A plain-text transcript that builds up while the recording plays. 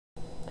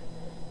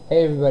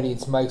Hey everybody,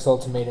 it's Mike's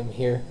Ultimatum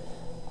here.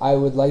 I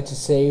would like to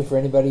say for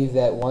anybody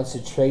that wants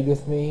to trade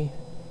with me,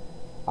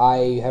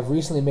 I have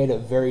recently made a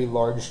very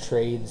large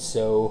trade,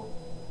 so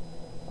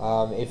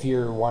if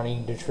you're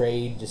wanting to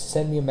trade, just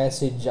send me a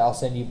message. I'll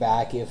send you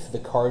back if the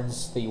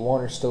cards that you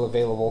want are still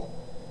available.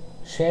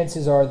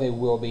 Chances are they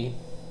will be.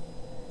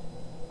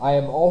 I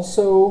am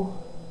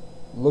also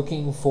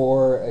looking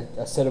for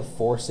a set of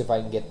Force if I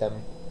can get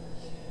them.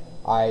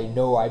 I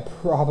know I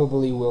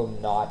probably will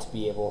not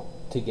be able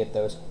to get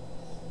those.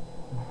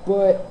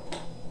 But,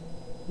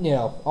 you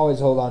know, always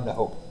hold on to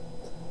hope.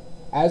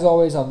 As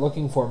always, I'm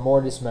looking for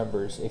more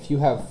Dismembers. If you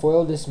have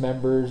foil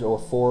Dismembers or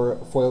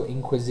foil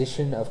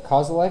Inquisition of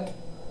Kosilek,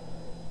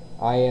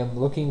 I am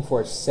looking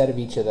for a set of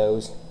each of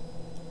those.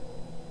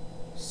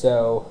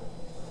 So,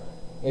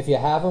 if you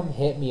have them,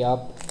 hit me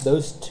up.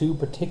 Those two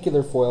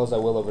particular foils I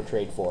will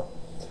overtrade for.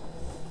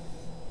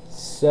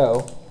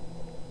 So,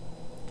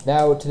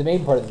 now to the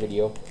main part of the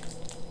video.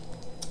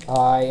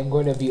 I am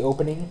going to be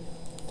opening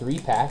 3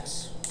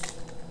 packs.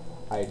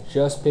 I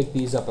just picked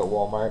these up at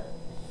Walmart.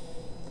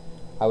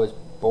 I was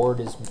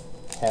bored as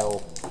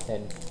hell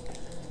and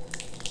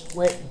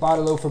bought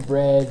a loaf of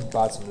bread,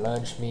 bought some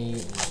lunch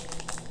meat, and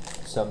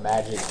some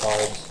magic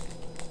cards.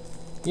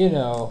 You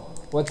know,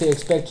 what they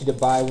expect you to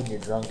buy when you're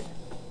drunk.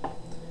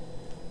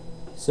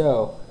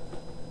 So,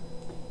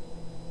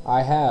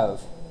 I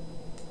have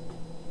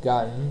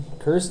gotten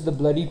Curse of the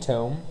Bloody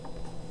Tome,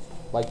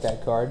 like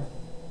that card,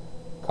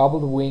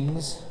 Cobbled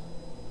Wings,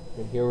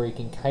 right here where you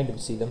can kind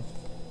of see them,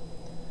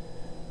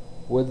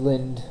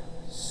 Woodland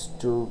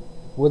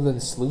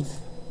Sleuth,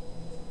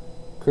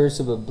 Curse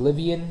of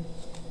Oblivion,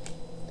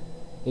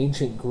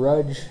 Ancient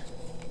Grudge,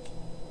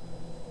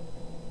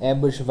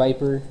 Ambush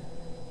Viper,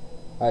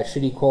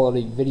 Shitty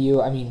Quality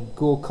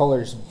Ghoul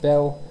Colors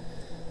Bell,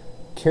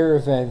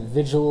 Caravan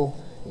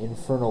Vigil,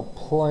 Infernal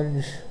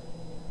Plunge.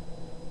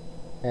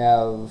 I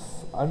have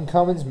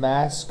Uncommon's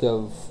Mask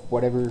of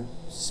whatever,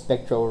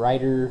 Spectral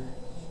Rider.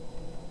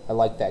 I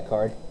like that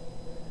card.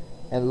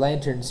 And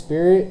Lantern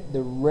Spirit.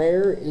 The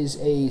rare is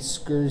a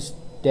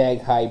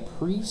Skursdag High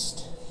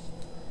Priest.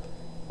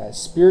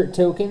 Spirit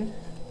Token.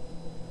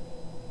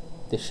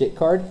 The shit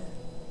card.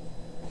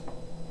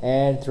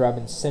 And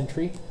Throbbing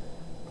Sentry.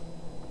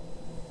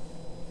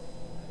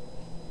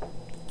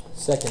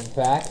 Second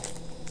pack.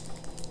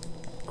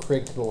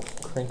 Crinkle.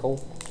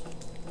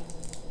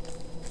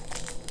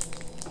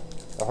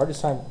 The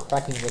hardest time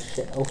cracking this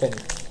shit open.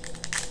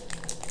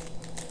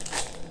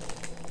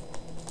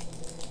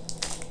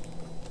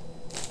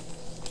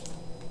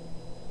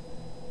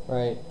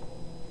 Right.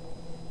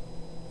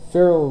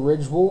 Feral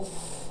Ridgewolf.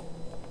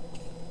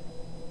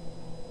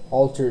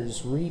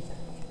 Altar's Reap.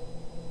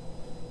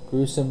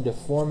 Gruesome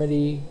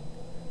Deformity.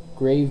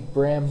 Grave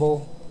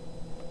Bramble.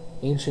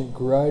 Ancient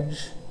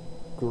Grudge.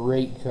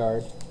 Great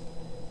card.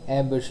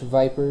 Ambush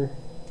Viper.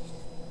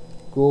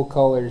 Ghoul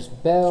Colors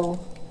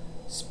Bell.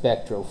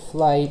 Spectral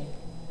Flight.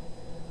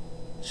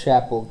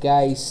 Chapel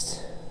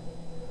Geist.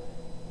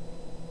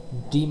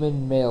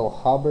 Demon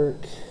Male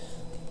Hauberk.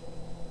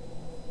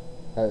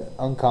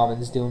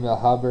 Uncommons, Demon Male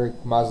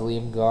Hauberk,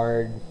 Mausoleum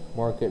Guard,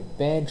 Market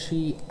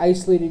Banshee,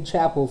 Isolated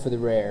Chapel for the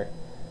rare.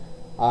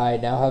 I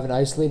now have an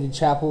Isolated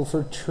Chapel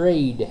for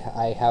trade.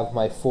 I have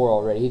my 4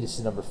 already. This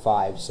is number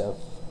 5, so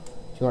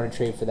if you want to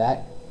trade for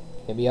that,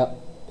 hit me up.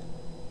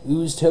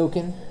 Ooze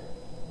Token.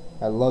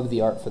 I love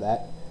the art for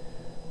that.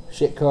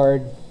 Shit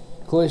card.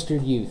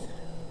 Cloistered Youth.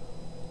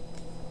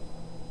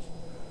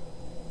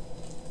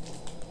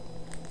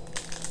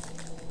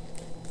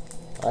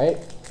 Alright,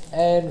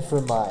 and for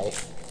my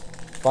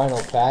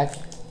final pack,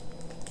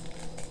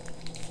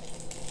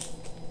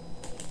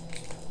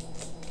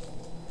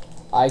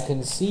 I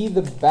can see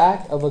the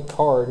back of a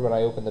card when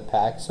I open the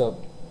pack,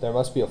 so there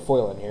must be a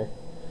foil in here.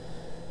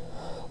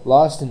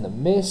 Lost in the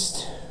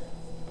Mist,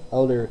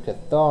 Elder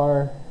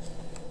Cathar,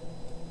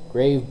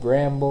 Grave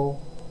Bramble,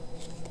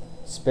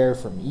 Spare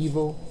from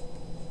Evil,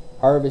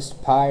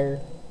 Harvest Pyre,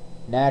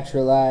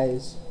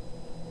 Naturalize,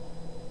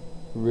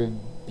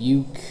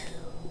 Rebuke,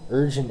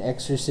 Urgent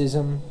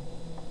Exorcism,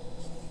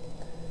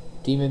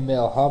 Demon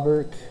Male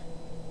Hauberk,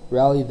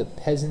 Rally the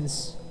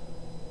Peasants,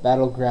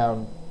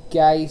 Battleground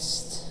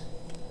Geist,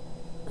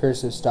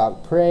 Curse of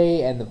Stalked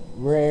Prey, and the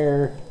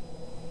rare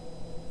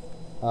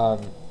the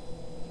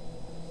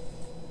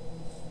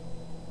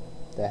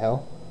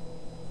hell?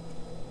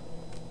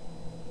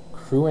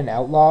 Cruin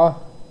Outlaw?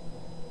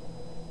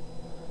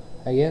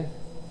 Again?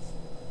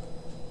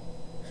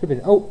 Should have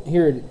been. Oh,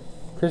 here it is.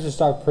 Curse of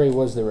Stalked Prey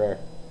was the rare.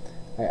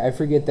 I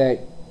forget that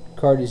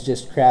card is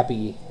just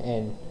crappy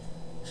and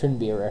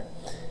shouldn't be a rare.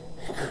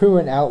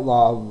 Cruin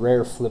Outlaw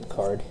rare flip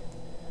card.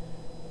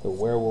 The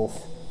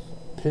Werewolf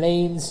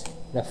Plains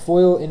and a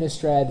foil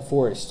Innistrad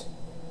Forest.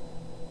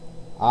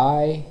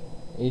 I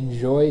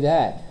enjoy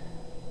that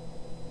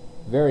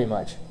very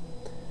much.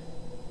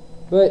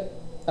 But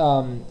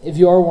if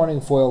you are wanting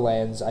foil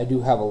lands, I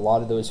do have a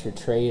lot of those for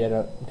trade.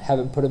 I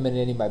haven't put them in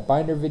any of my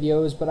binder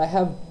videos, but I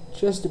have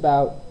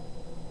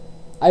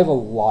I have a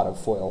lot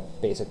of foil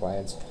basic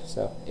lands.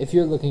 So if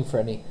you're looking for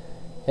any,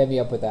 hit me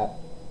up with that.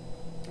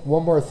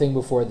 one more thing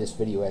before this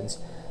video ends.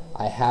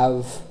 I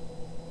have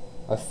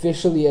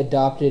officially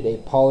adopted a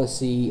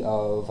policy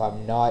of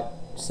I'm not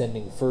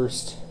sending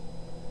first.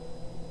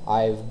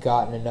 I've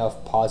gotten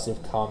enough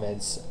positive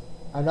comments.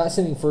 I'm not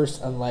sending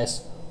first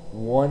unless,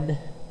 one,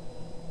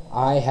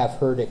 I have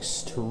heard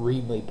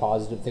extremely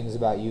positive things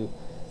about you.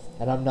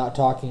 And I'm not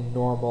talking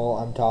normal,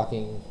 I'm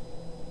talking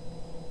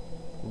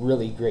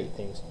really great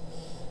things.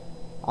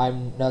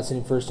 I'm not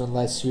sending first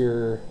unless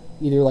you're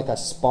either like a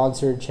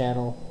sponsored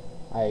channel.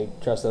 I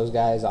trust those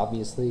guys,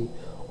 obviously.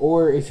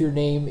 Or if your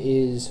name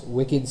is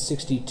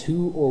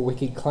Wicked62 or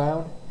Wicked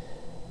Clown,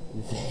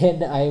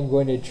 then I am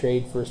going to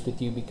trade first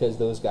with you because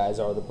those guys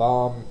are the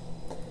bomb.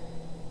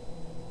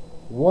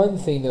 One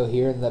thing though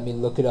here, and let me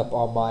look it up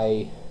on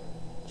my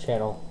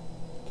channel.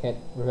 Can't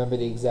remember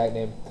the exact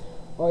name.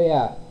 Oh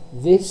yeah,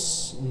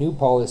 this new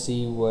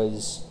policy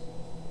was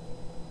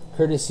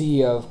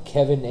courtesy of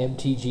Kevin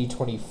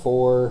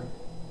MTG24.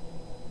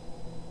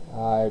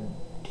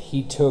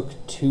 He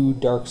took 2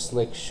 Dark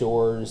Slick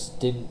Shores,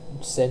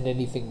 didn't send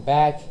anything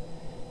back.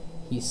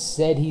 He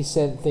said he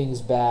sent things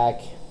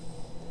back,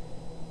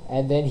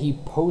 and then he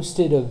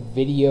posted a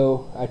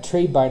video, a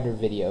trade binder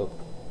video,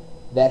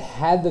 that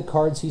had the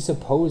cards he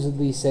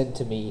supposedly sent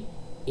to me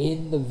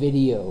in the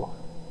video.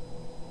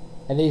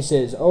 And he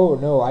says, oh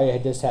no, I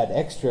just had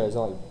extras.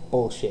 I'm like,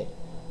 bullshit.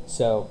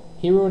 So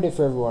he ruined it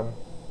for everyone.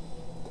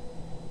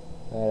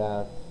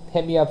 But,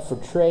 hit me up for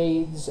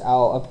trades.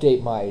 I'll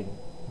update my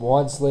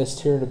wants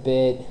list here in a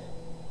bit.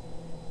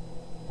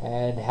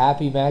 And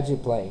happy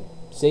Magic playing.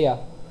 See ya.